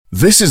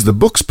This is the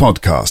Books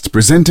Podcast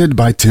presented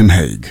by Tim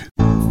Hague.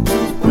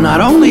 Not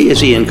only is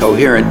he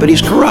incoherent, but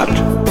he's corrupt.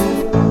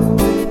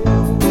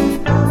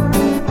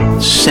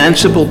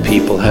 Sensible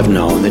people have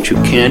known that you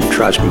can't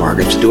trust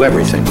markets to do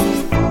everything.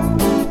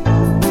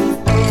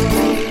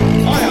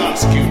 I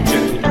ask you,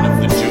 gentlemen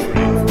of the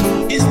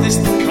jury, is this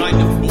the kind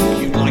of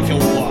book you'd like your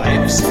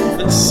wives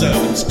and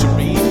servants to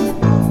read?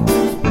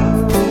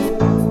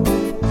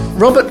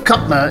 Robert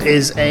Kuttner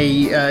is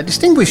a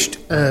distinguished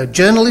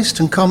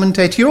journalist and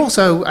commentator. You're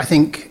also, I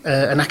think,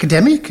 an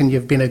academic, and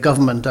you've been a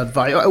government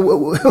advisor.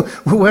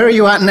 Where are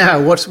you at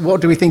now?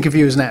 What do we think of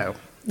you as now?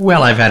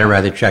 Well, I've had a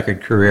rather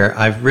checkered career.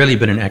 I've really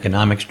been an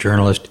economics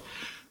journalist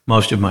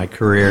most of my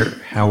career.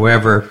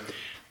 However,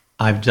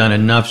 I've done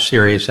enough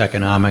serious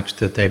economics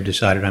that they've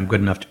decided I'm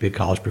good enough to be a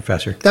college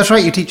professor. That's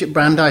right. You teach at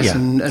Brandeis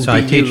and so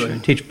I BU.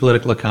 teach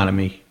political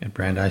economy at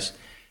Brandeis.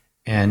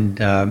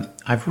 And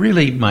I've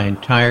really, my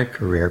entire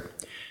career,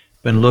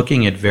 been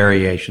looking at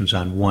variations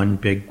on one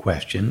big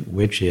question,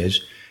 which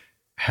is,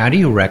 how do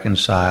you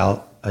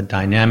reconcile a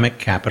dynamic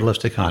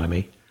capitalist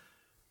economy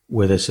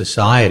with a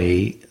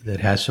society that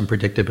has some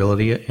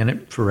predictability in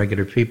it for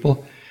regular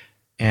people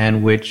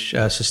and which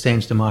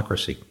sustains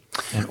democracy?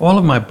 And all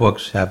of my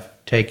books have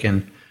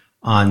taken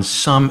on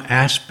some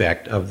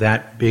aspect of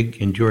that big,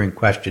 enduring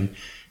question.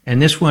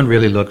 And this one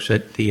really looks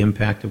at the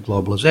impact of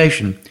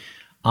globalization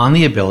on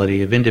the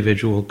ability of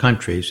individual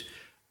countries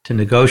to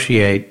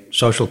negotiate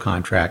social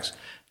contracts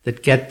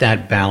that get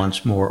that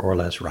balance more or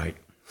less right.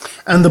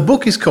 And the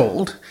book is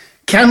called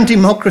Can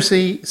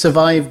Democracy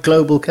Survive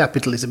Global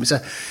Capitalism? It's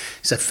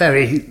a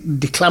very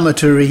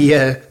declamatory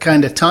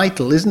kind of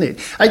title, isn't it?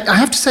 I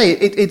have to say,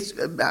 it's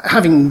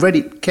having read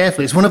it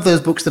carefully, it's one of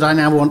those books that I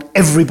now want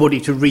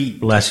everybody to read.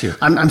 Bless you.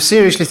 I'm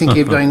seriously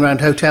thinking of going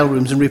around hotel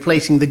rooms and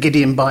replacing the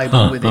Gideon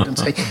Bible with it, and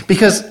say,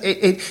 because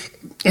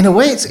in a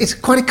way, it's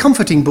quite a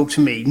comforting book to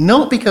me.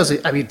 Not because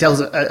it tells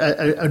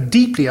a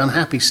deeply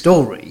unhappy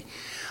story,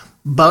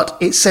 but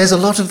it says a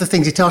lot of the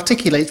things, it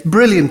articulates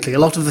brilliantly a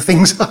lot of the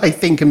things I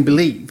think and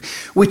believe,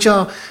 which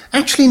are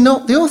actually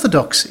not the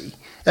orthodoxy.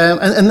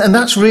 And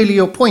that's really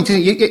your point.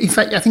 In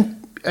fact, I think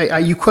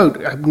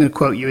I'm going to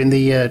quote you in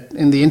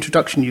the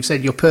introduction. You've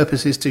said your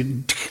purpose is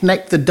to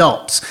connect the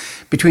dots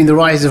between the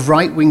rise of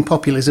right-wing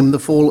populism and the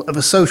fall of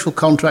a social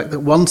contract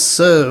that once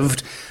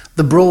served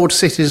the broad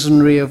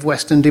citizenry of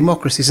Western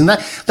democracies. And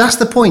that's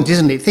the point,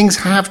 isn't it? Things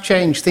have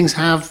changed. Things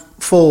have,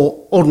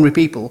 for ordinary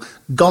people,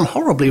 gone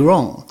horribly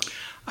wrong.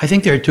 I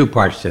think there are two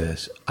parts to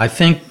this. I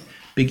think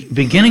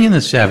beginning in the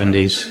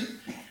 70s,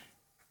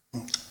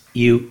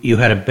 you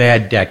had a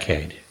bad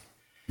decade.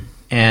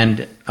 And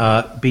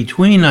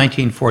between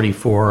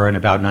 1944 and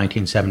about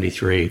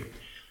 1973,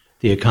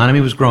 the economy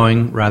was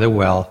growing rather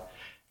well,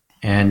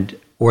 and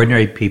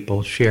ordinary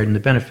people shared in the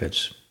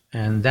benefits.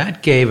 And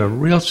that gave a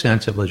real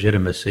sense of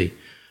legitimacy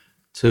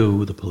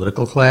to the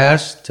political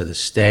class, to the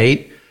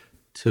state,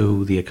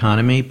 to the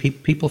economy.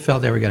 People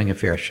felt they were getting a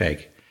fair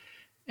shake.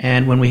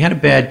 And when we had a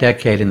bad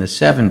decade in the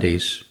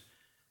 70s,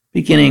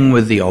 beginning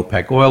with the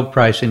OPEC oil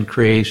price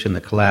increase and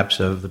the collapse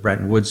of the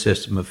Bretton Woods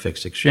system of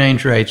fixed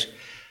exchange rates,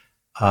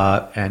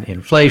 and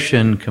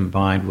inflation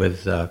combined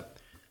with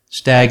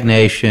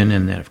stagnation,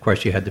 and then, of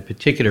course, you had the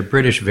particular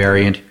British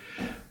variant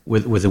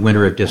with the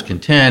winter of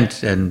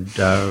discontent and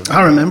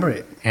I remember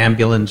it.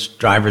 Ambulance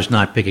drivers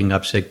not picking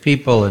up sick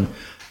people and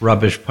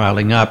rubbish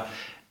piling up.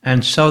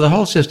 And so the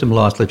whole system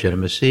lost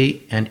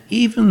legitimacy. And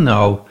even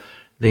though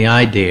the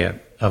idea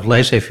of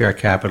laissez-faire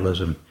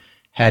capitalism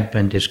had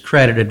been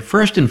discredited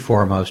first and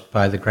foremost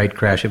by the great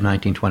crash of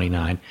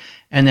 1929,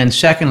 and then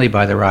secondly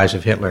by the rise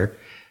of Hitler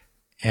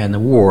and the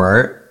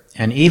war,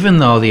 and even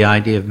though the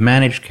idea of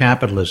managed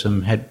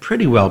capitalism had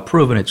pretty well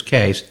proven its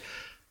case,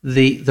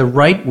 the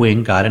right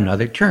wing got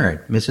another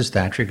turn. Mrs.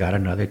 Thatcher got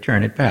another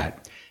turn at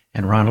bat,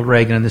 and Ronald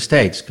Reagan in the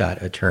States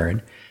got a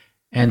turn.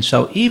 And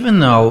so even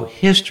though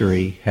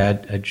history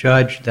had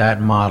adjudged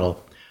that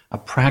model a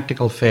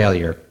practical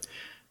failure,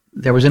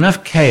 there was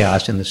enough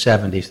chaos in the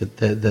 70s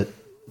that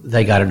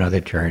they got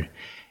another turn.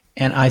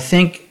 And I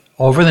think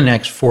over the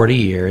next 40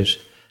 years,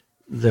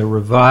 the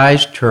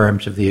revised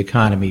terms of the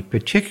economy,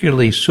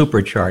 particularly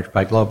supercharged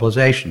by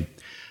globalization,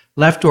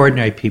 left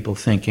ordinary people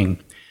thinking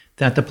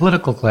that the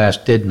political class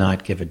did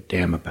not give a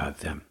damn about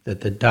them,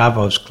 that the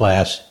Davos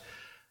class,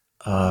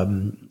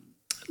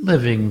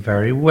 living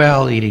very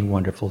well, eating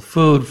wonderful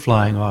food,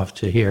 flying off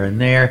to here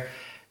and there,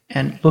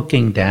 and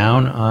looking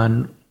down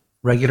on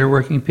regular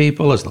working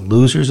people as the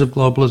losers of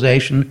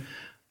globalization,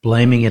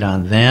 blaming it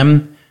on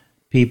them,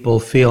 people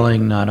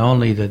feeling not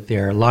only that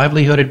their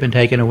livelihood had been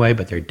taken away,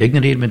 but their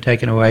dignity had been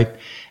taken away.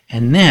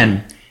 And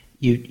then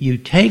you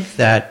take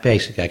that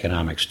basic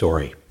economic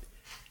story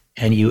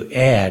and you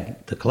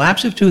add the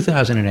collapse of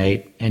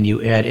 2008 and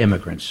you add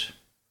immigrants.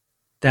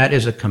 That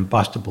is a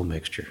combustible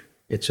mixture.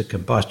 It's a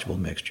combustible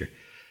mixture.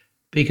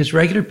 Because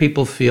regular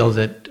people feel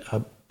that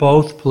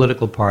both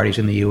political parties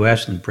in the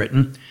U.S. and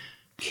Britain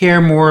care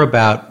more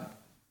about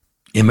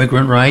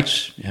immigrant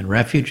rights and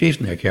refugees,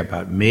 and they care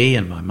about me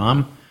and my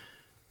mom.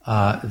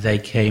 They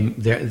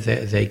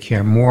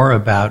care more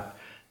about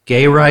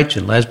gay rights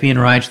and lesbian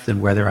rights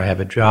than whether I have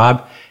a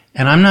job.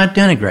 And I'm not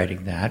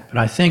denigrating that, but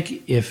I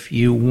think if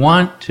you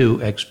want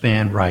to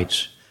expand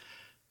rights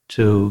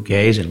to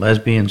gays and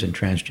lesbians and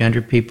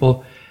transgender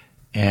people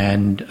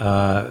and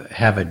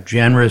have a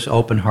generous,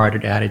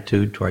 open-hearted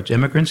attitude towards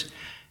immigrants,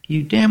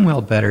 you damn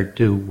well better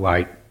do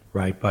right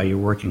by your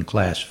working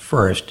class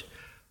first,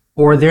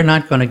 or they're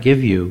not going to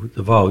give you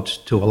the votes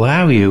to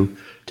allow you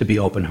to be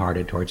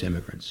open-hearted towards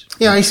immigrants.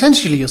 Yeah,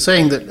 essentially you're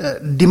saying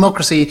that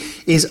democracy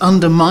is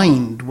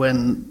undermined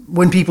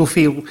when people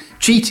feel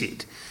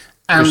cheated.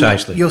 And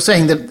precisely. You're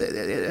saying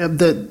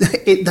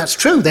that that's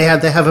true. They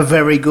have a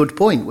very good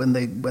point when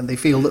they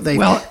feel that they've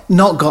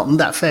not gotten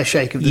that fair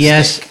shake of the stick.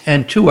 Yes,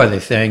 and two other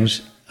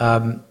things.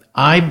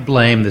 I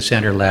blame the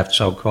center-left,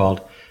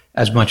 so-called,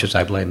 as much as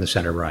I blame the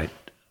center-right.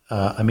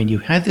 You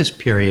had this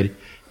period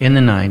in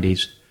the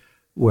 90s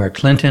where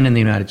Clinton in the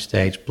United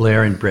States,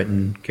 Blair in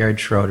Britain, Gerhard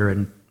Schroeder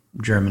in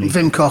Germany,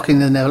 Wim Kok in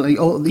the Netherlands,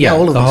 all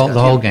of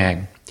the whole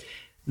gang.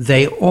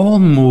 They all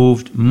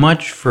moved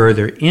much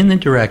further in the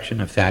direction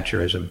of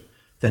Thatcherism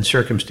than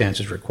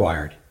circumstances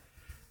required.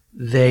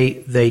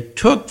 They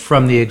took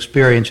from the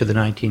experience of the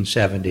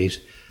 1970s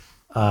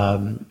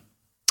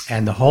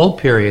and the whole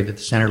period that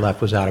the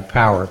center-left was out of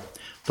power,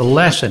 the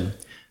lesson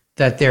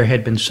that there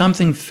had been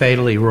something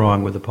fatally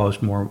wrong with the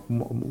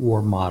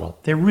post-war model.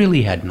 There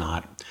really had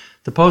not.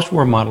 The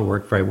post-war model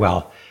worked very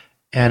well.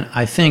 And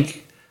I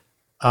think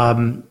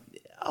a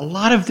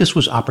lot of this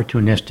was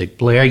opportunistic.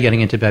 Blair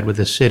getting into bed with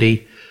the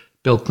city,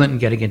 Bill Clinton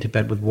getting into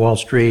bed with Wall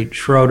Street,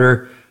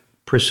 Schroeder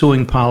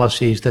pursuing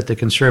policies that the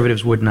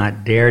conservatives would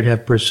not dare to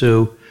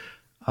pursue,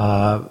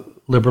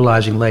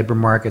 liberalizing labor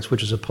markets,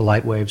 which is a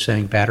polite way of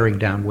saying battering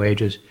down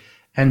wages.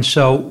 And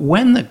so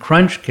when the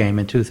crunch came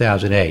in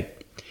 2008,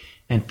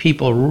 and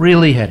people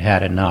really had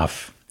had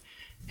enough,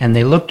 and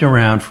they looked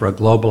around for a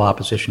global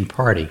opposition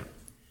party,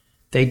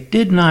 they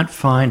did not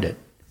find it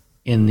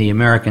in the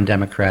American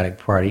Democratic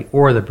Party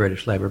or the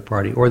British Labour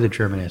Party or the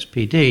German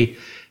SPD,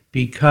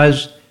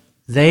 because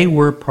they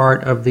were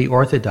part of the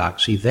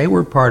orthodoxy. They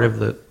were part of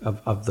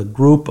the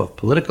group of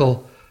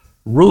political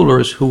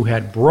rulers who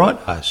had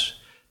brought us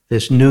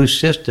this new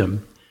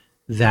system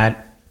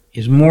that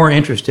is more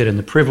interested in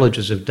the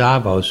privileges of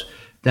Davos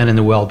than in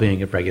the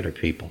well-being of regular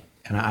people.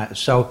 And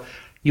so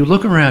you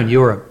look around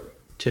Europe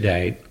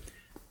today,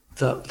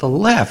 the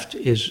left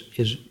is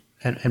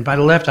and by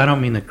the left I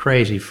don't mean the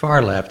crazy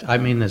far left, I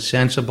mean the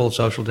sensible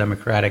social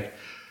democratic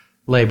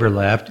labor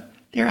left.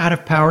 They're out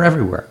of power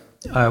everywhere,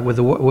 with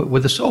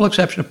the sole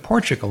exception of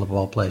Portugal, of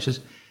all places.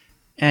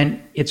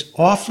 And it's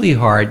awfully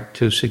hard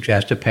to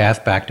suggest a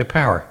path back to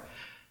power.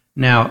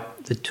 Now,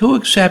 the two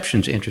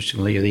exceptions,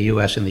 interestingly, are the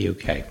U.S. and the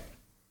U.K.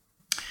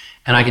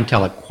 And I can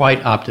tell a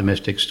quite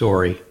optimistic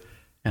story,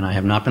 and I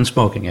have not been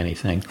smoking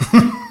anything,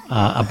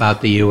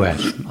 about the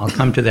U.S. I'll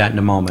come to that in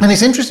a moment. And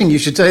it's interesting you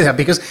should say that,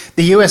 because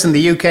the U.S. and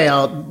the U.K.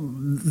 are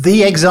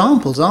the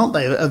examples, aren't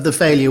they, of the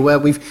failure where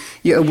we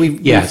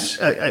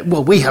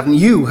haven't.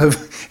 You have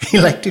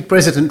elected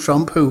President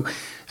Trump, who,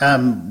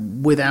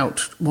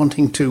 without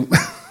wanting to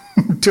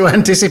to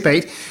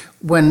anticipate,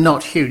 we're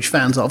not huge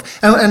fans of.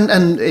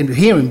 And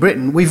here in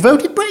Britain, we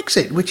voted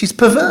Brexit, which is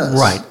perverse.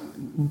 Right.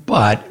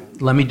 But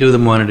let me do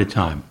them one at a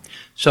time.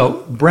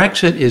 So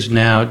Brexit is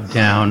now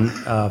down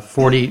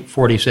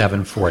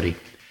 47-40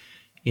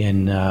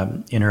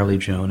 in early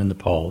June in the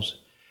polls.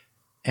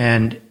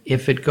 And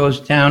if it goes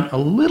down a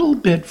little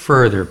bit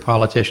further,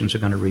 politicians are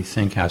going to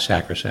rethink how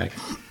sacrosanct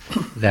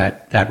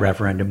that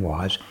referendum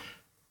was.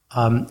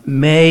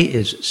 May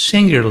is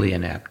singularly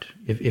inept.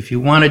 If you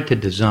wanted to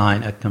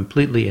design a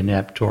completely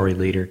inept Tory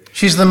leader,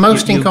 she's the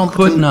most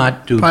incompetent could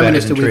not do Prime better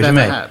Minister than we've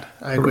Theresa ever May. had.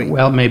 I agree.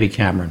 Well, maybe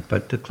Cameron,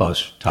 but a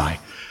close tie.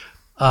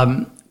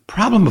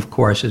 Problem, of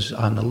course, is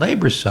on the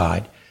Labour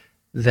side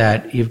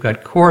that you've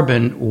got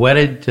Corbyn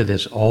wedded to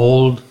this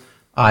old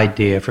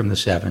idea from the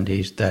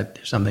 70s that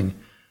there's something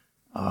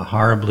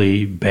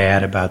horribly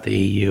bad about the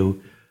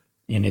EU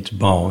in its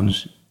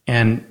bones,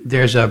 and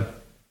there is a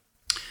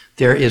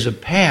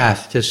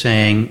path to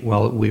saying,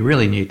 well, we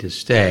really need to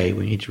stay,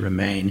 we need to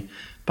remain,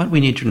 but we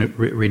need to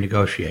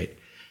renegotiate.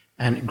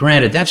 And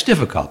granted, that's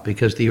difficult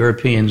because the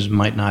Europeans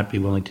might not be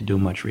willing to do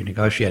much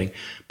renegotiating,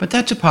 but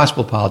that's a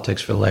possible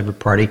politics for the Labour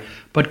Party,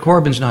 but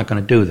Corbyn's not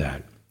going to do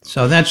that.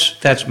 So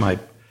that's my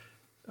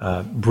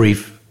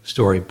brief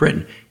story of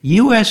Britain.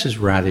 U.S. is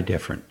rather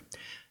different.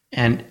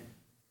 And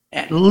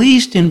at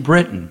least in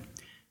Britain,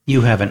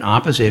 you have an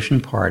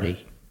opposition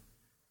party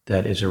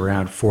that is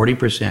around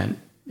 40%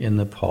 in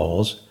the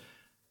polls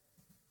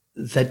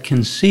that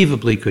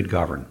conceivably could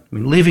govern. I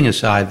mean, leaving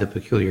aside the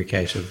peculiar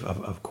case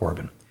of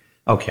Corbyn.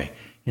 Okay,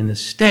 in the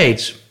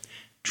States,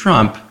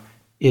 Trump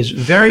is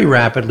very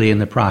rapidly in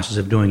the process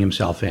of doing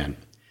himself in,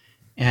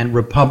 and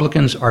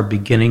Republicans are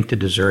beginning to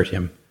desert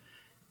him.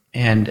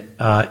 And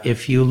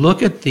if you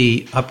look at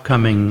the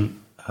upcoming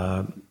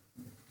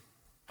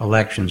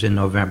elections in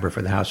November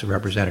for the House of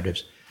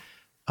Representatives,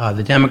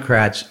 the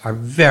Democrats are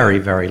very,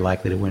 very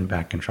likely to win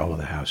back control of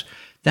the House.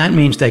 That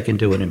means they can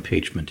do an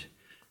impeachment.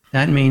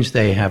 That means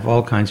they have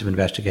all kinds of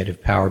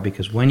investigative power,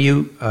 because when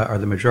you are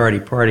the majority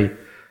party,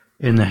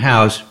 in the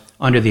House,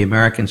 under the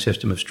American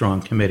system of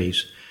strong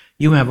committees,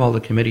 you have all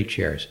the committee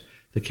chairs.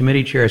 The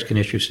committee chairs can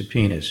issue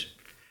subpoenas,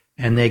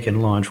 and they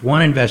can launch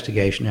one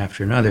investigation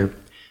after another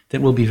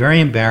that will be very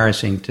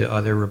embarrassing to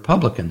other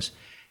Republicans.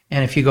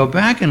 And if you go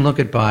back and look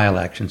at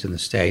by-elections in the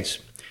states,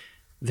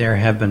 there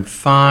have been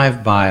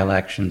 5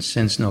 by-elections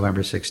since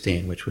November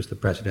 16, which was the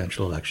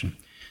presidential election,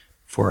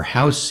 for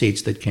House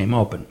seats that came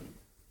open.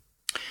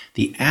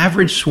 The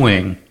average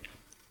swing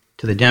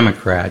to the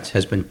Democrats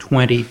has been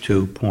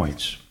 22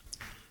 points.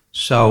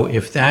 So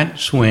if that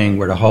swing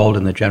were to hold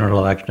in the general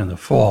election in the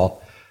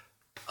fall,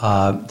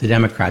 the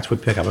Democrats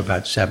would pick up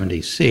about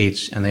 70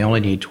 seats, and they only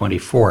need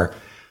 24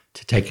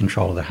 to take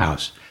control of the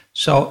House.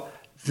 So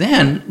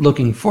then,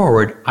 looking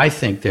forward, I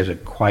think there's a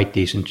quite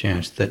decent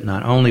chance that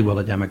not only will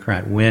a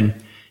Democrat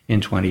win in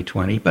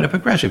 2020, but a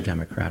progressive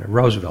Democrat, a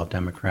Roosevelt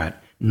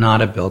Democrat,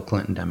 not a Bill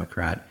Clinton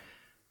Democrat,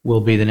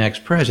 will be the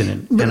next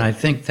president. And I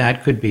think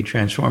that could be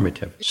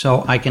transformative.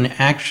 So I can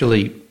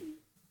actually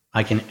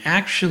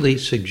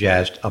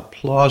suggest a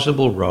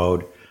plausible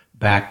road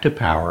back to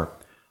power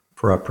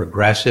for a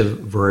progressive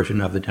version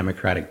of the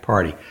Democratic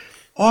Party.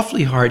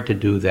 Awfully hard to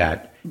do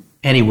that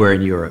anywhere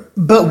in Europe.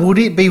 But would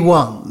it be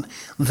one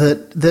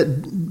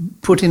that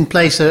put in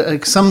place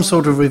some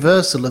sort of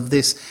reversal of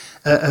this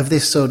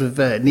sort of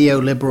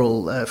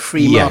neoliberal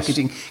free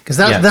marketing? Because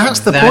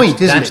that's the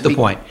point, isn't it? That's the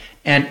point.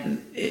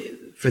 And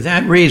for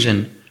that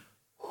reason,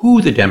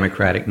 who the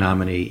Democratic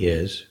nominee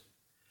is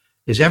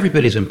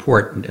everybody as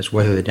important as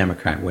whether the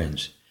Democrat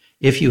wins.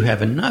 If you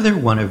have another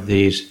one of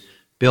these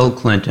Bill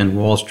Clinton,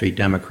 Wall Street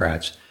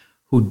Democrats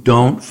who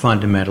don't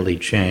fundamentally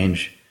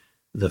change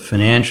the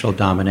financial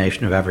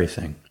domination of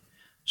everything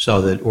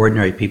so that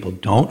ordinary people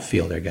don't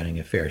feel they're getting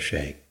a fair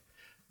shake,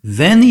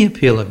 then the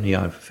appeal of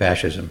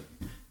neo-fascism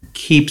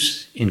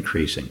keeps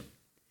increasing.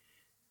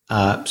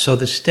 So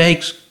the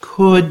stakes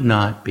could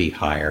not be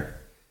higher,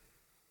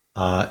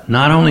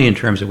 not only in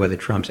terms of whether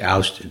Trump's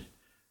ousted,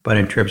 but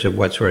in terms of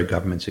what sort of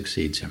government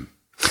succeeds him.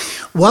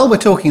 While we're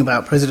talking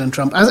about President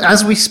Trump,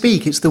 as we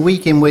speak, it's the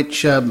week in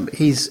which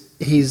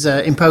he's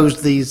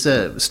imposed these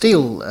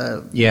steel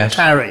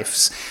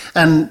tariffs.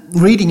 And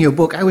reading your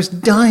book, I was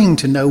dying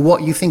to know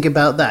what you think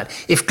about that.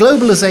 If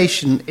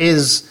globalization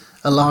is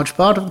a large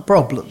part of the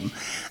problem,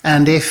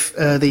 and if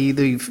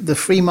the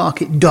free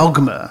market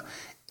dogma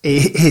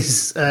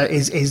is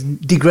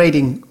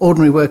degrading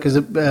ordinary workers'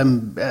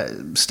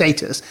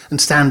 status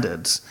and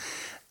standards,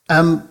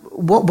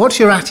 what's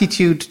your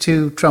attitude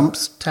to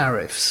Trump's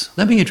tariffs?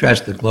 Let me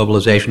address the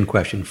globalization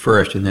question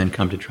first and then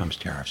come to Trump's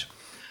tariffs.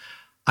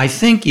 I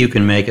think you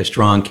can make a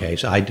strong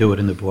case, I do it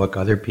in the book,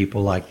 other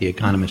people like the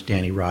economist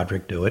Danny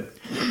Roderick do it,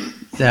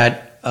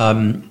 that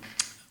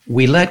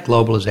we let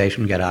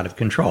globalization get out of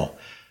control.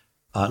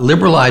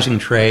 Liberalizing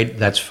trade,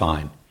 that's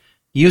fine.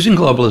 Using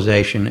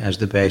globalization as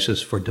the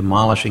basis for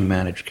demolishing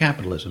managed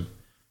capitalism,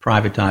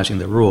 privatizing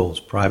the rules,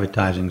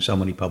 privatizing so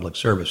many public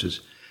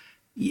services,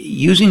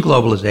 using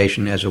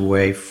globalization as a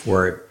way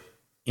for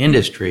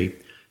industry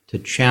to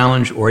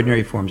challenge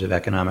ordinary forms of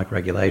economic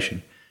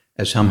regulation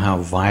as somehow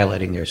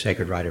violating their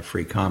sacred right of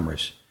free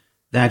commerce,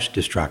 that's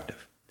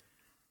destructive.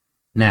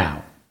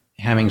 Now,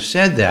 having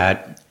said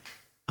that,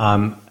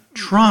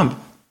 Trump,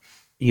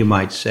 you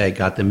might say,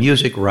 got the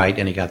music right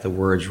and he got the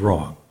words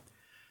wrong.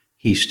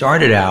 He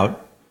started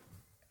out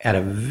at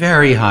a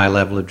very high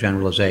level of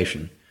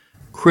generalization,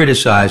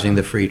 criticizing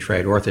the free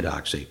trade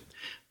orthodoxy.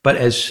 But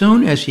as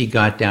soon as he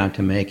got down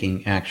to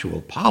making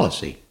actual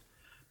policy,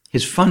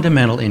 his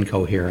fundamental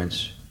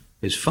incoherence,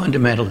 his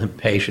fundamental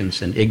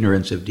impatience and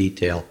ignorance of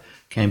detail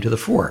came to the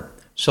fore.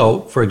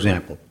 So, for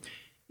example,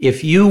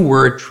 if you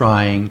were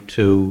trying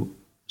to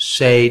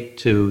say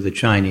to the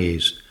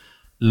Chinese,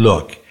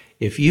 look,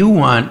 if you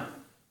want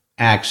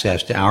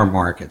access to our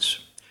markets,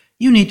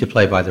 you need to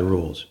play by the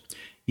rules.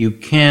 You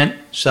can't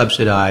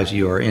subsidize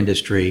your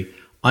industry,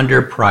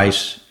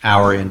 underprice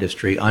our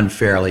industry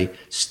unfairly,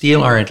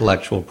 steal our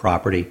intellectual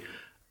property,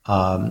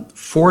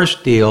 force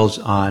deals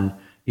on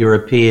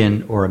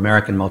European or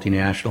American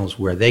multinationals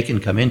where they can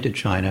come into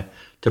China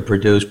to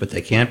produce, but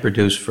they can't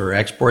produce for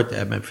export,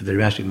 for the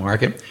domestic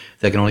market.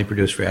 They can only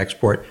produce for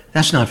export.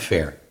 That's not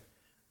fair.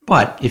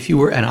 But if you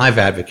were, and I've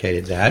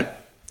advocated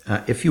that,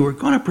 if you were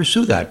going to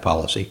pursue that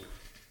policy,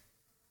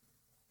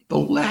 the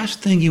last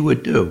thing you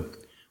would do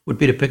would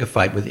be to pick a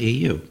fight with the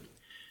EU.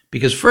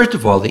 Because first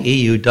of all, the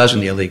EU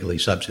doesn't illegally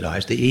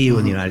subsidize. The EU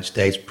and the United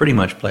States pretty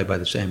much play by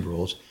the same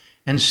rules.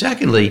 And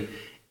secondly,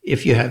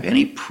 if you have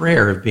any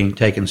prayer of being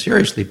taken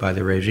seriously by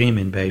the regime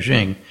in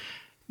Beijing,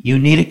 you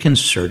need a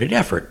concerted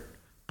effort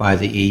by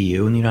the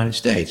EU and the United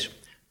States.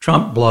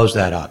 Trump blows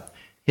that up.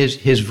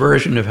 His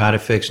version of how to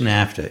fix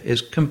NAFTA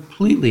is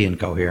completely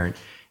incoherent.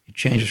 It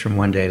changes from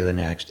one day to the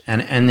next.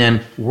 And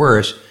then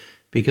worse,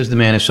 because the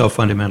man is so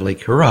fundamentally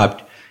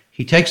corrupt,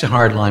 he takes a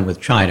hard line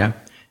with China,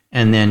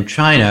 and then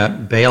China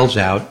bails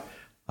out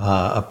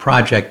a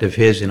project of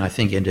his in, I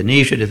think,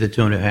 Indonesia to the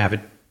tune of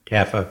 $500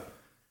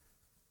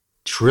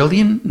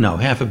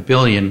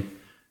 billion,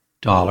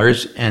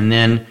 and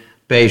then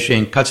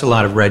Beijing cuts a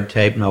lot of red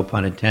tape, no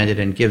pun intended,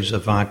 and gives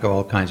Ivanka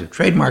all kinds of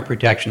trademark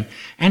protection.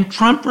 And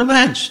Trump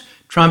relents.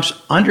 Trump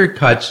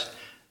undercuts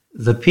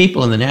the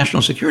people in the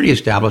national security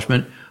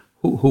establishment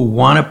who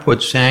want to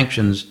put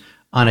sanctions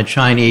on a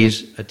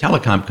Chinese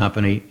telecom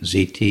company,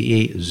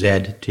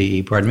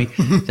 ZTE, pardon me,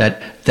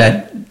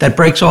 that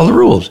breaks all the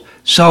rules.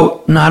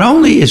 So not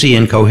only is he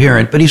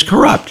incoherent, but he's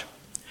corrupt.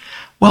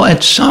 Well,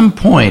 at some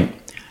point,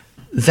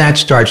 that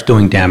starts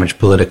doing damage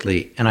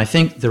politically. And I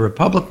think the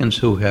Republicans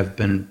who have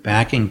been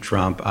backing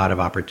Trump out of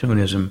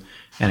opportunism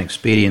and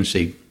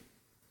expediency,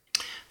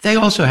 they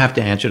also have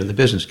to answer to the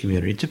business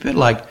community. It's a bit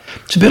like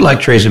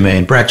Theresa May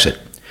and Brexit.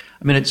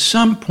 I mean, at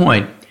some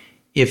point,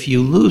 if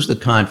you lose the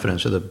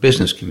confidence of the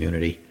business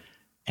community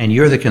and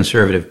you're the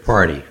conservative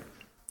party,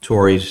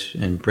 Tories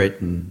in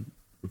Britain,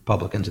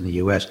 Republicans in the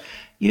U.S.,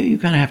 you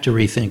kind of have to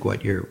rethink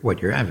what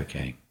you're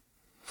advocating.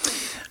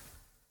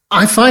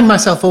 I find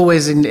myself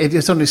always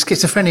sort of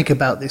schizophrenic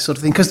about this sort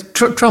of thing, because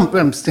Trump,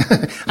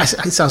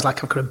 it sounds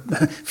like I've got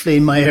a flea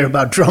in my ear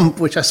about Trump,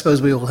 which I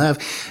suppose we all have.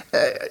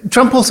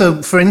 Trump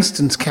also, for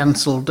instance,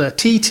 cancelled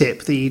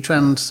TTIP, the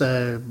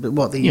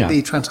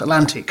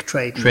transatlantic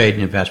trade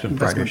and investment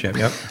partnership.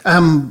 Yep.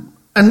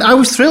 And I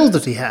was thrilled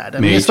that he had. I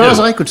mean, as far as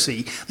I could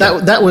see,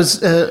 that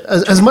was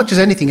as much as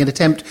anything an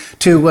attempt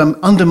to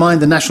undermine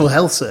the National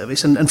Health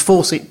Service and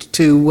force it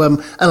to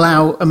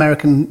allow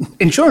American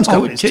insurance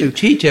companies to.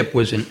 TTIP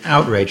was an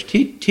outrage.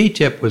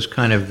 TTIP was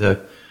kind of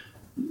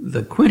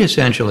the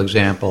quintessential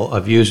example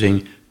of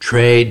using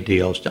trade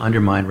deals to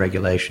undermine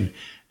regulation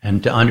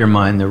and to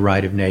undermine the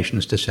right of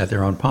nations to set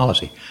their own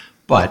policy.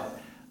 But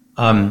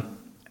do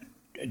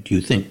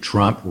you think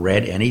Trump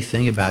read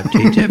anything about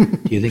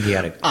TTIP? Do you think he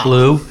had a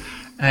clue?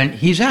 And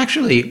he's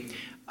actually,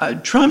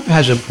 Trump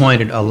has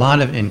appointed a lot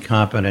of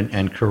incompetent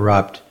and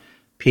corrupt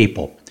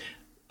people.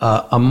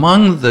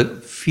 Among the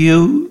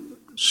few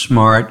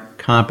smart,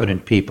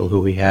 competent people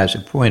who he has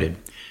appointed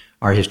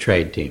are his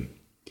trade team.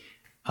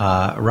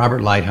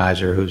 Robert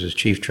Lighthizer, who's his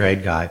chief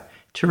trade guy,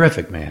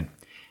 terrific man,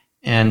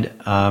 and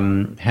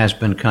has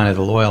been kind of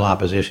the loyal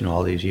opposition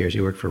all these years.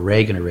 He worked for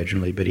Reagan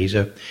originally, but he's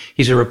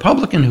a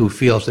Republican who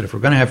feels that if we're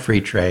going to have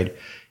free trade,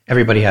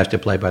 everybody has to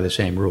play by the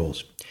same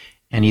rules.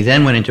 And he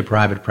then went into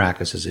private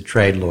practice as a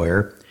trade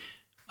lawyer,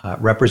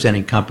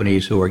 representing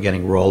companies who are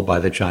getting rolled by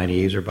the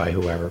Chinese or by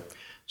whoever.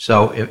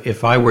 So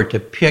if I were to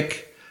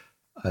pick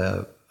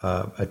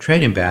a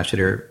trade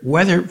ambassador,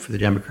 whether for the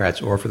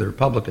Democrats or for the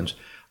Republicans,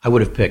 I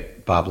would have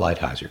picked Bob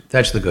Lighthizer.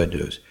 That's the good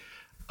news.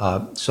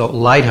 So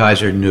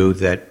Lighthizer knew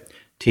that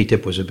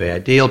TTIP was a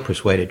bad deal,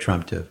 persuaded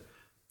Trump to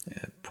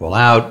pull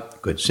out,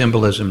 good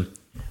symbolism.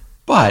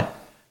 But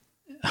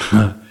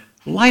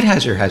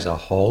Lighthizer has a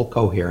whole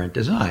coherent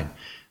design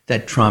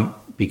that Trump,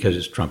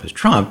 because Trump is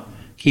Trump,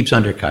 keeps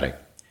undercutting.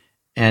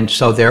 And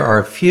so there are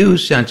a few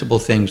sensible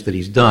things that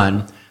he's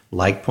done,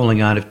 like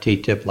pulling out of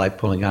TTIP, like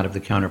pulling out of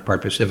the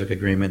Counterpart Pacific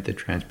Agreement, the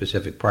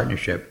Trans-Pacific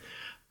Partnership.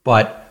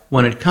 But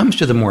when it comes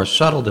to the more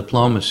subtle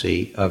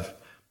diplomacy of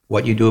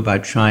what you do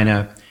about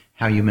China,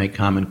 how you make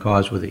common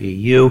cause with the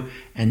EU,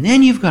 and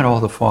then you've got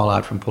all the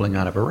fallout from pulling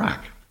out of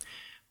Iraq.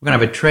 We're going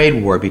to have a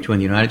trade war between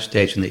the United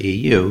States and the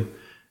EU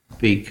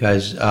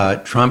because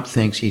Trump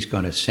thinks he's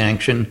going to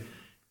sanction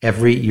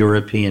every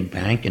European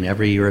bank and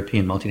every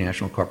European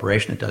multinational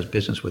corporation that does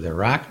business with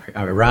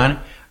Iran.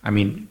 I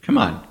mean, come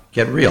on,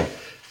 get real.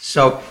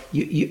 So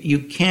you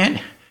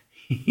can't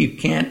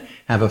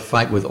have a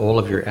fight with all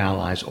of your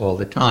allies all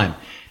the time.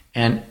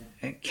 And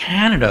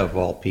Canada, of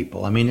all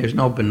people, I mean, there's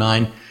no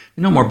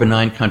more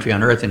benign country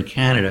on earth than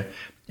Canada.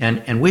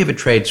 And we have a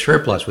trade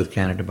surplus with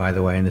Canada, by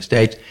the way, in the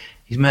States.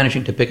 He's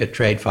managing to pick a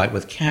trade fight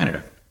with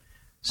Canada.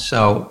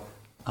 So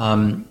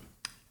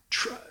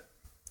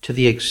to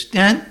the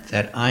extent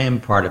that I am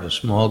part of a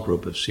small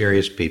group of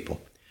serious people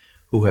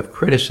who have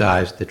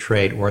criticized the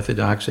trade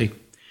orthodoxy,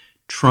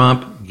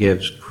 Trump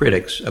gives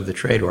critics of the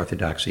trade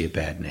orthodoxy a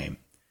bad name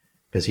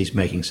because he's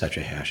making such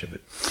a hash of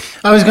it.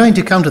 I was going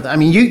to come to that. I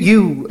mean,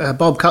 you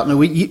Bob Kuttner,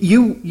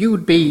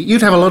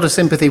 you'd have a lot of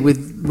sympathy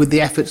with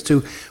the efforts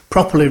to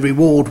properly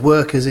reward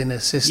workers in a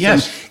system,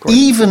 yes, of course.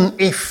 Even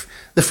if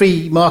the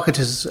free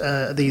marketers,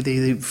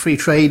 the free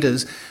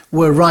traders,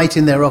 were right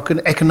in their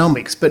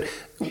economics. But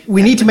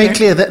we need to make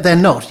clear that they're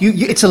not.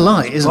 It's a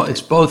lie, isn't it?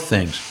 It's both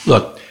things.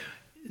 Look,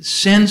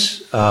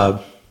 since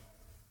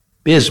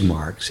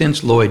Bismarck,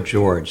 since Lloyd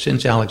George,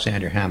 since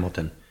Alexander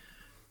Hamilton,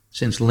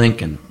 since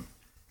Lincoln,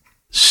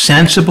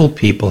 sensible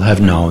people have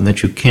known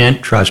that you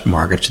can't trust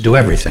markets to do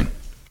everything.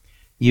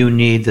 You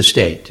need the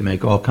state to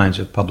make all kinds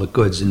of public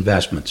goods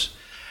investments.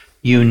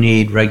 You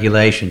need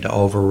regulation to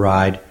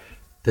override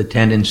the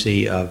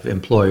tendency of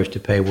employers to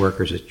pay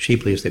workers as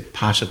cheaply as they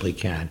possibly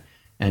can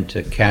and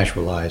to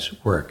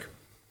casualize work.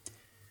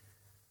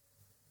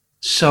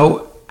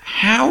 So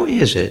how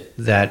is it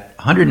that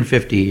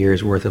 150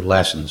 years worth of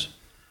lessons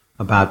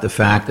about the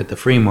fact that the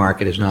free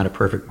market is not a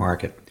perfect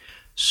market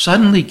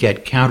suddenly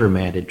get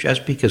countermanded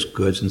just because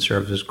goods and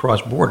services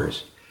cross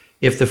borders?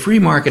 If the free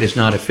market is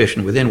not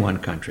efficient within one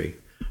country,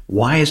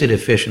 why is it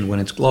efficient when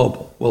it's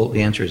global? Well,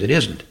 the answer is it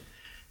isn't.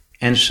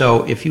 And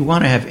so if you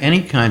want to have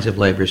any kinds of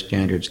labor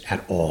standards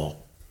at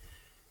all,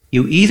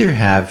 you either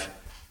have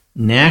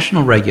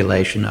national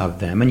regulation of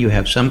them and you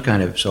have some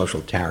kind of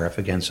social tariff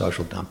against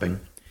social dumping,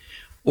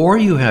 or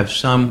you have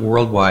some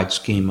worldwide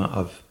schema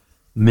of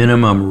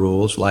minimum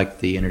rules like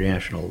the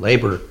International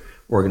Labor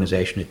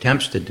Organization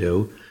attempts to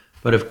do.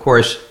 But of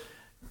course,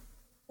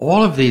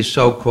 all of these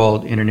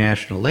so-called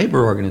International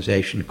Labor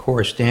Organization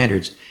core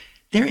standards,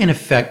 they're in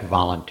effect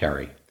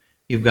voluntary.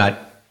 You've got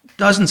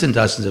dozens and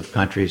dozens of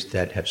countries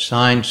that have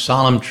signed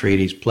solemn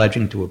treaties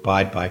pledging to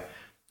abide by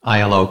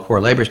ILO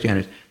core labor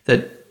standards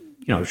that,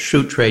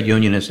 shoot trade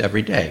unionists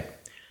every day.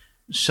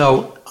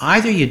 So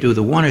either you do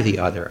the one or the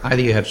other.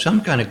 Either you have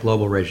some kind of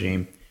global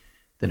regime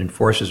that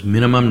enforces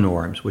minimum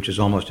norms, which is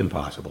almost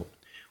impossible,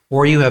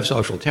 or you have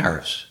social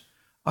tariffs.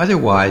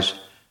 Otherwise,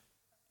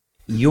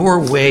 your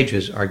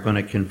wages are going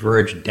to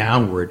converge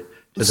downward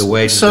to the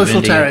wages social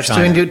of India tariffs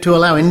and China. to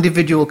allow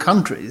individual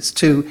countries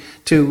to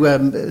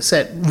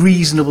set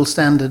reasonable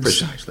standards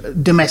Precisely.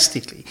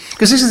 Domestically,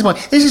 because this is what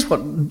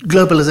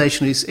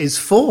globalization is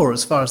for,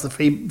 as far as the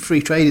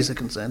free traders are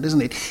concerned,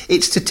 isn't it?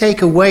 It's to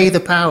take away the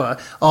power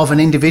of an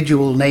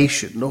individual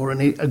nation or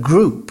a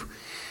group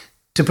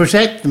to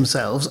protect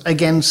themselves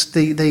against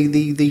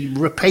the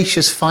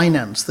rapacious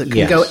finance that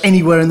can go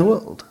anywhere in the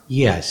world.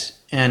 Yes,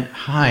 and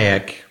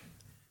Hayek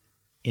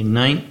in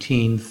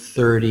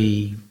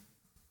 1938,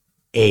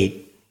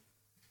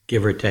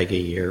 give or take a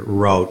year,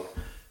 wrote,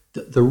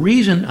 the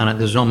reason, and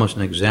this is almost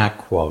an exact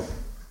quote,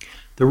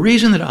 the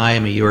reason that I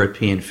am a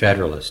European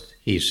federalist,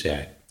 he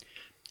said,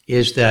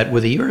 is that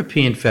with a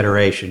European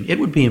federation, it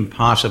would be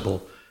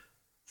impossible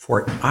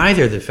for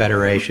either the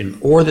federation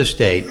or the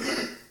state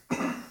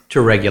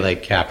to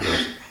regulate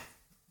capitalism.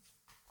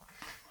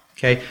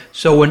 Okay,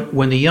 so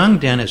when the young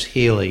Dennis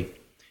Healy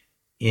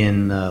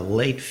in the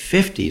late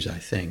 50s, I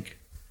think,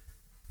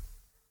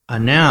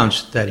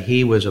 announced that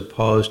he was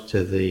opposed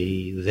to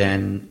the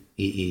then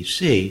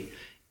EEC,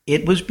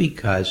 it was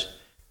because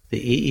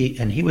the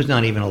and he was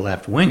not even a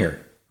left-winger,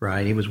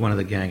 right? He was one of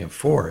the Gang of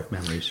Four, if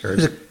memory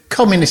serves. He was a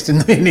communist in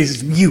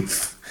his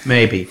youth.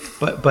 Maybe,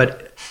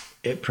 but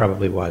it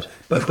probably was.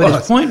 But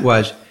his point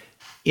was,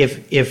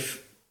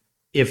 if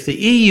the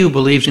EU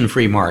believes in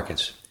free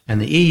markets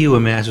and the EU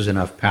amasses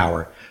enough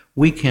power,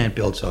 we can't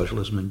build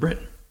socialism in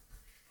Britain.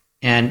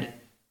 And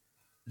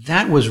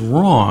that was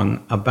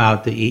wrong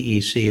about the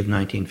EEC of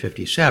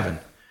 1957,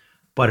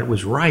 but it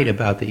was right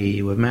about the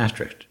EU of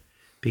Maastricht,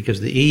 because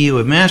the EU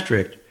of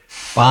Maastricht,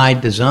 by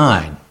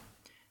design,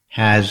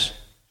 has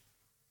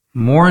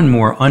more and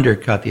more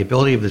undercut the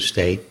ability of the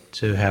state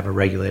to have a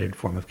regulated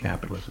form of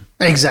capitalism.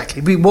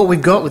 Exactly. What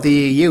we've got with the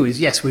EU is,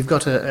 yes, we've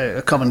got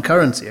a common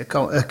currency, a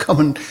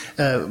common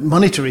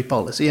monetary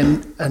policy,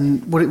 and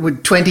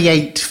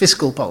 28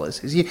 fiscal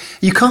policies.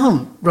 You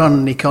can't run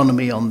an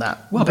economy on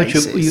that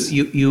basis.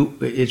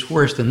 But it's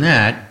worse than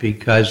that,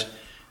 because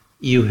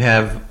you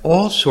have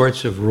all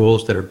sorts of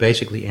rules that are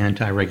basically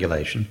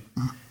anti-regulation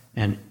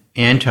and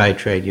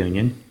anti-trade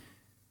union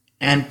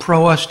and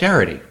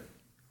pro-austerity.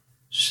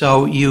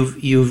 So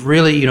you've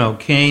really,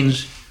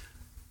 Keynes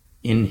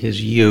in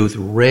his youth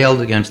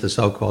railed against the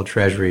so-called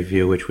Treasury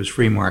view, which was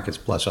free markets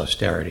plus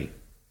austerity.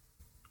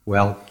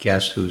 Well,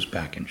 guess who's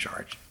back in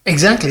charge?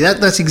 Exactly.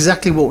 That's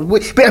exactly what.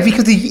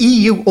 Because the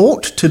EU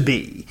ought to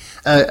be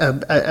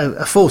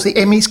a force. I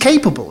mean, it's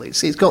capable.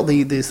 It's got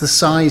the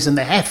size and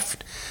the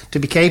heft to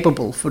be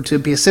capable to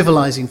be a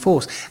civilizing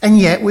force. And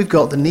yet we've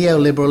got the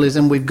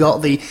neoliberalism. We've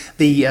got the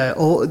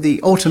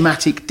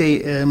automatic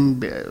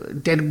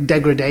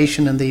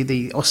degradation and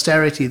the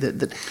austerity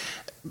that.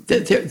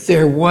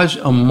 There was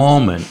a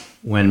moment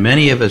when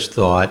many of us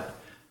thought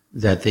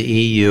that the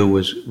EU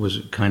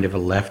was kind of a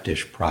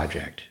leftish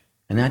project,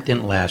 and that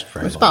didn't last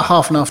very long. It was about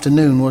half an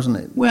afternoon, wasn't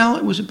it? Well,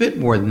 it was a bit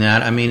more than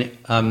that. I mean,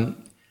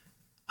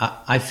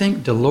 I think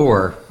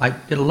Delors, I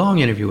did a long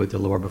interview with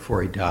Delors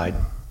before he died.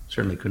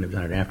 Certainly couldn't have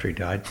done it after he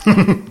died.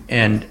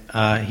 And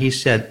he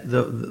said,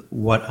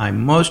 what I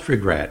most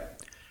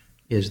regret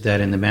is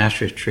that in the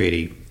Maastricht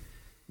Treaty,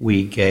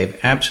 we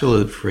gave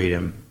absolute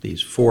freedom,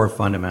 these four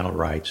fundamental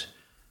rights: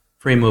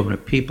 free movement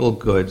of people,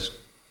 goods,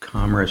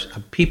 commerce,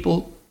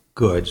 people,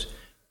 goods,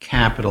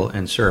 capital,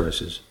 and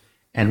services.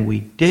 And we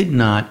did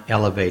not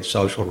elevate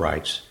social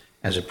rights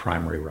as a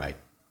primary right.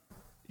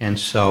 And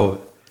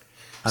so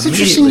it's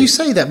interesting you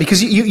say that,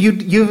 because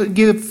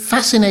you're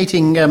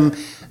fascinating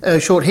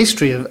short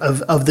history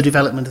of the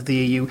development of the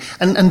EU.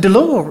 And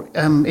Delors,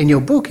 in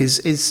your book, is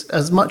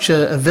as much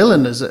a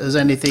villain as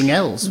anything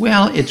else.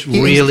 Well, it's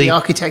He's really... the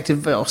architect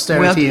of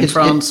austerity in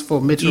France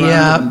for Mitterrand.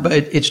 Yeah, but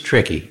it's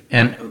tricky.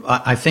 And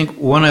I think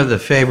one of the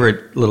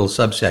favorite little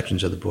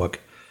subsections of the book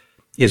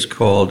is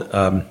called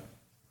A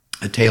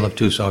Tale of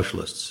Two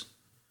Socialists,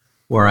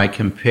 where I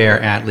compare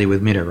Attlee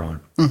with Mitterrand.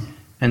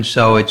 And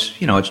so it's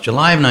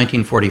July of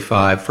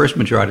 1945, first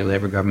majority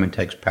Labour government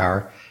takes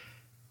power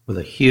with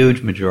a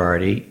huge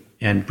majority,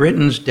 and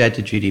Britain's debt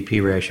to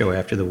GDP ratio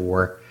after the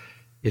war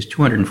is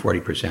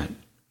 240%.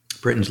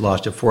 Britain's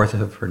lost a fourth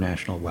of her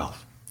national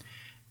wealth.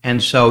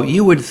 And so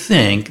you would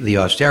think the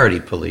austerity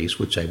police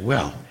would say,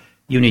 well,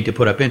 you need to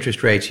put up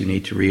interest rates, you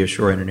need to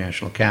reassure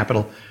international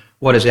capital.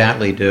 What does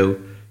Attlee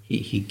do?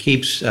 He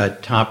keeps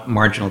top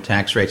marginal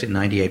tax rates at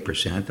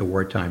 98%, the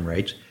wartime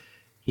rates.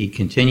 He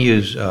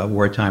continues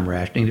wartime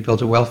rationing. He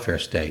builds a welfare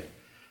state.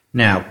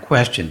 Now,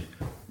 question,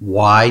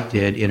 why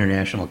did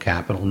international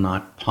capital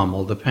not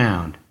pummel the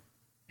pound?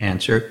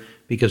 Answer,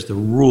 because the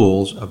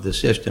rules of the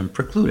system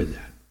precluded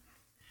that.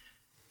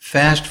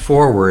 Fast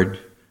forward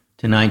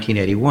to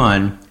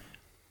 1981,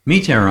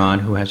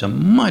 Mitterrand, who has a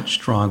much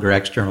stronger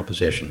external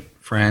position,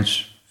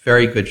 France,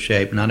 very good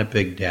shape, not a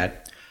big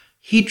debt,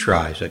 he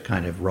tries a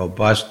kind of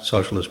robust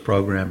socialist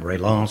program,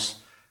 relance,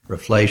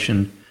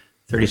 reflation,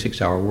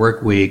 36-hour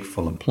work week,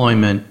 full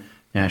employment,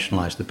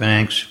 nationalize the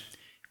banks.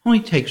 It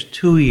only takes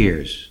 2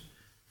 years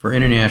for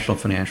international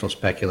financial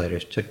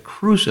speculators to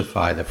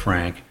crucify the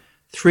franc,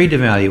 3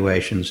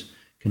 devaluations,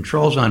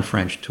 controls on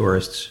French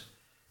tourists,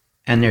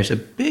 and there's a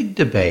big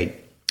debate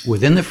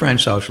within the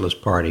French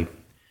Socialist Party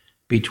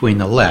between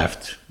the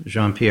left,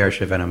 Jean-Pierre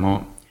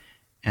Chevènement,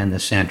 and the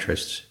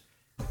centrists,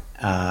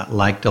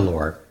 like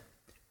Delors.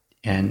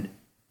 And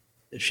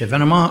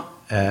Chevènement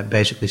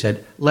basically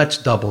said, let's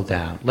double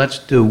down. Let's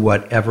do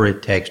whatever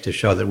it takes to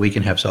show that we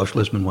can have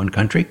socialism in one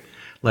country.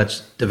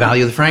 Let's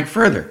devalue the franc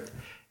further.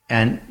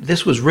 And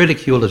this was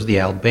ridiculed as the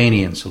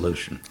Albanian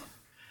solution.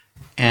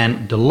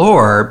 And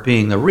Delors,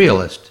 being the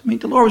realist, I mean,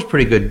 Delors was a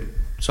pretty good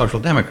social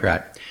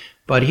democrat,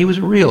 but he was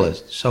a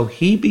realist. So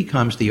he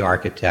becomes the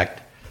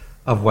architect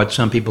of what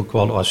some people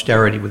called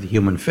austerity with a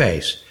human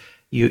face.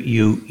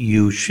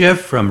 You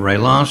shift from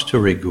relance to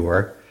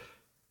rigueur,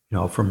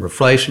 from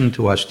reflation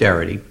to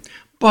austerity,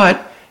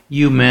 but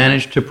you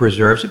manage to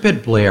preserve, it's a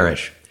bit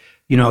Blairish,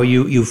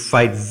 you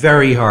fight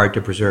very hard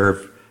to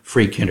preserve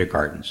free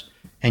kindergartens,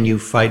 and you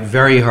fight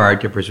very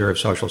hard to preserve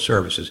social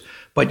services,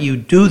 but you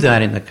do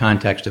that in the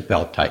context of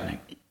belt tightening.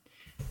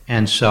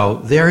 And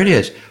so there it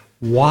is.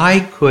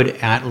 Why could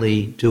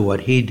Attlee do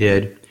what he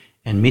did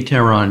and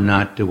Mitterrand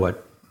not do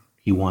what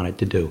he wanted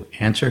to do?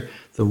 Answer,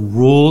 the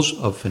rules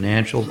of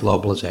financial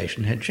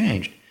globalization had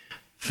changed.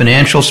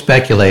 Financial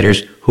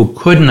speculators who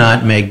could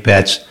not make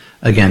bets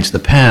against the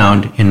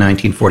pound in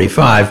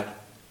 1945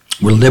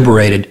 were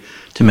liberated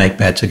to make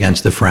bets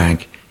against the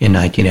franc in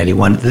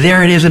 1981.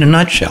 There it is in a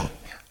nutshell.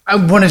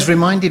 One is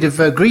reminded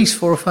of Greece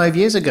 4 or 5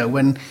 years ago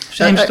when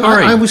Same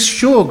story. I was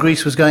sure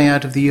Greece was going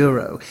out of the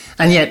euro,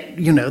 and yet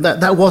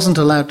that wasn't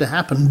allowed to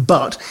happen.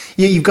 But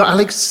you've got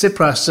Alex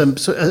Tsipras,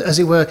 as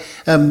it were,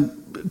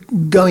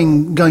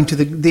 going to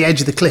the edge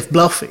of the cliff,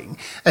 bluffing,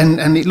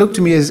 and it looked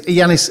to me as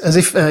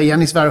if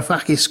Yanis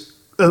Varoufakis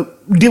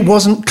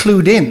wasn't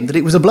clued in that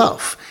it was a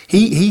bluff.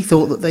 He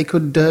thought that they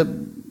could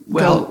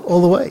go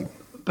all the way.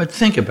 But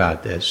think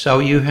about this. So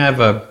you have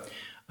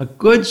a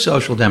good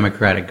social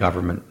democratic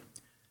government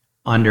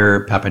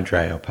under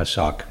Papandreou,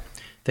 PASOK.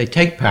 They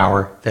take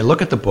power, they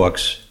look at the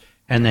books,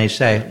 and they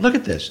say, look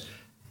at this.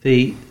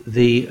 The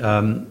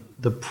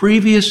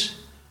previous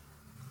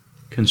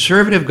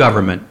conservative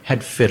government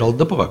had fiddled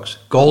the books.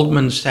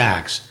 Goldman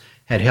Sachs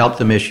had helped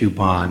them issue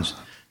bonds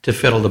to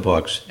fiddle the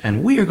books,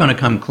 and we are going to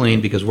come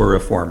clean because we're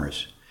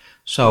reformers.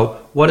 So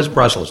what does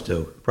Brussels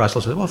do?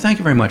 Brussels says, well, thank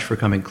you very much for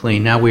coming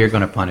clean. Now we are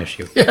going to punish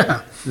you.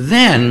 Yeah.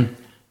 Then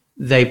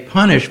they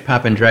punish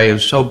Papandreou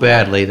so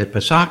badly that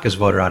PASOK is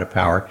voted out of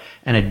power,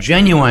 and a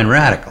genuine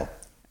radical,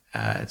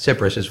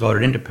 Tsipras, is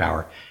voted into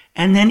power.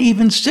 And then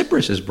even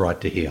Tsipras is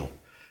brought to heel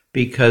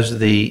because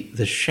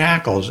the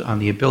shackles on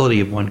the ability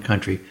of one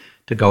country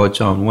to go its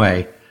own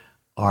way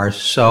are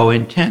so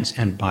intense.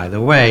 And by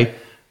the way,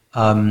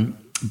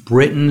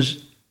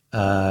 Britain's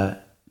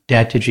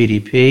debt to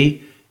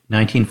GDP,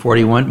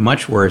 1941,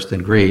 much worse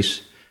than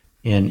Greece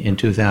in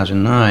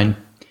 2009.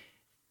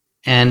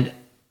 And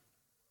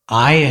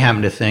I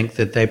happen to think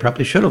that they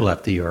probably should have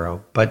left the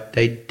euro, but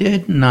they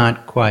did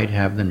not quite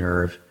have the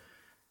nerve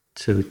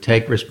to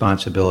take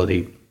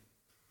responsibility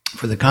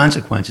for the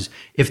consequences.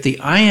 If the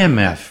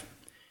IMF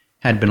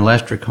had been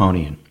less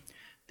draconian,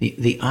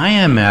 the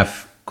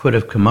IMF could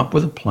have come up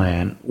with a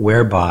plan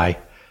whereby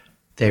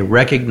they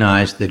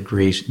recognized that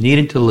Greece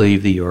needed to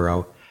leave the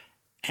euro.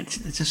 And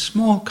it's a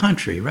small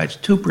country, right?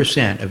 It's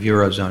 2% of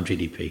Eurozone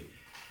GDP.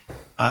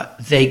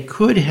 They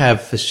could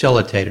have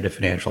facilitated a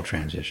financial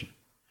transition.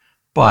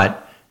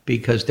 But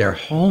because their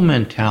whole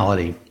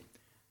mentality,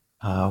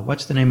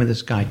 what's the name of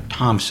this guy?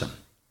 Thompson.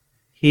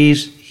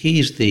 He's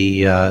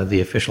the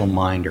official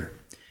minder.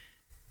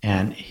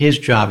 And his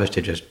job is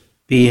to just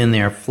be in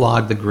there,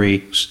 flog the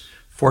Greeks,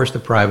 force the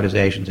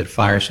privatizations at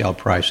fire sale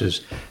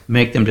prices,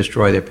 make them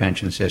destroy their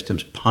pension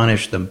systems,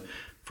 punish them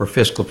for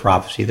fiscal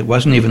prophecy that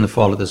wasn't even the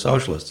fault of the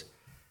socialists.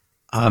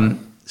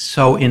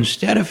 So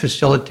instead of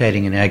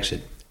facilitating an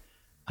exit,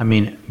 I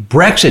mean,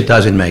 Brexit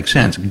doesn't make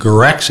sense.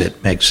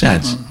 Grexit makes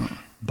sense. Mm-hmm.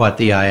 But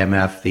the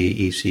IMF,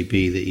 the ECB,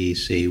 the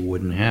EC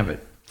wouldn't have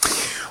it.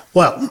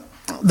 Well,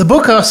 the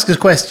book asks a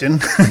question,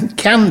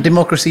 can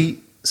democracy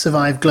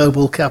survive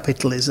global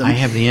capitalism? I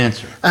have the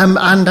answer.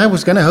 And I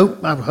was going to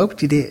I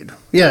hoped you did.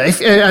 Yeah,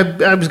 if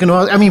I was going to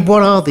ask, I mean,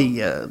 what are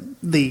the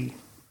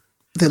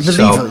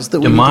levers that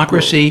we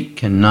democracy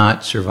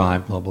cannot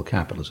survive global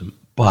capitalism,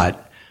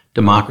 but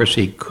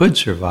democracy could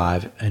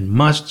survive and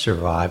must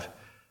survive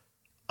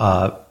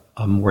a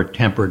more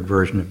tempered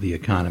version of the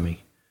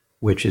economy,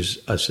 which is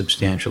a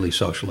substantially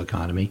social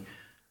economy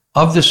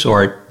of the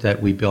sort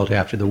that we built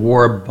after the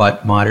war,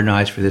 but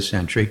modernized for this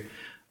century,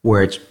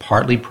 where it's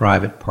partly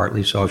private,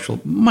 partly social,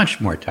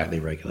 much more tightly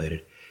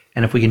regulated.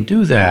 And if we can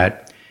do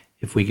that,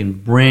 if we can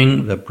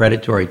bring the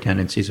predatory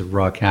tendencies of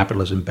raw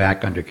capitalism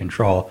back under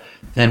control,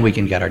 then we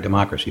can get our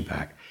democracy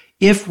back.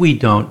 If we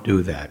don't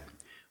do that,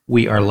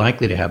 we are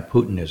likely to have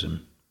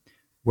Putinism,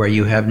 where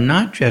you have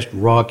not just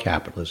raw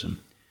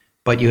capitalism,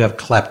 but you have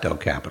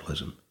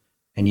klepto-capitalism,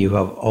 and you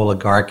have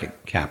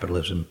oligarchic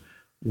capitalism,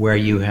 where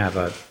you have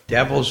a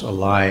devil's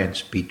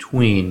alliance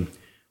between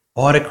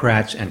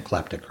autocrats and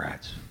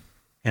kleptocrats.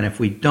 And if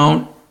we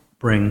don't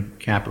bring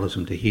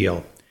capitalism to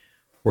heel,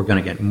 we're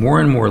going to get more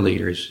and more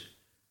leaders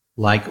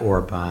like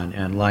Orban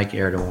and like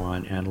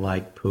Erdogan and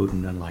like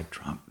Putin and like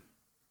Trump.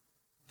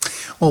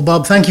 Well,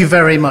 Bob, thank you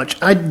very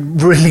much. I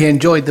really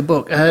enjoyed the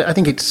book. I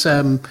think it's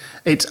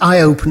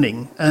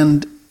eye-opening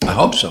and I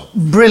hope so.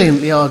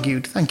 Brilliantly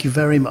argued. Thank you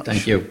very much.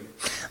 Thank you.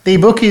 The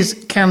book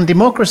is Can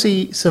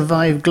Democracy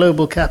Survive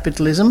Global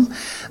Capitalism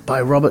by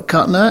Robert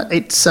Kuttner.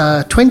 It's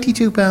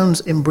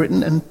 £22 in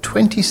Britain and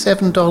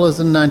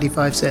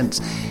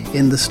 $27.95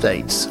 in the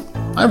States.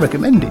 I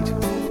recommend it.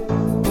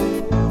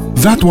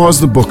 That was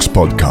the Books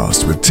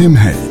Podcast with Tim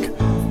Hague.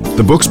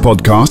 The Books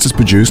Podcast is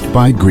produced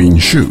by Green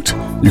Shoot.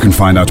 You can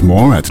find out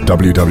more at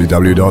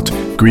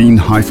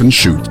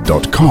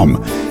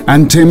www.green-shoot.com,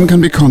 and Tim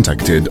can be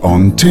contacted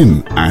on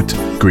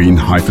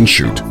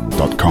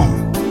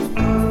tim@green-shoot.com.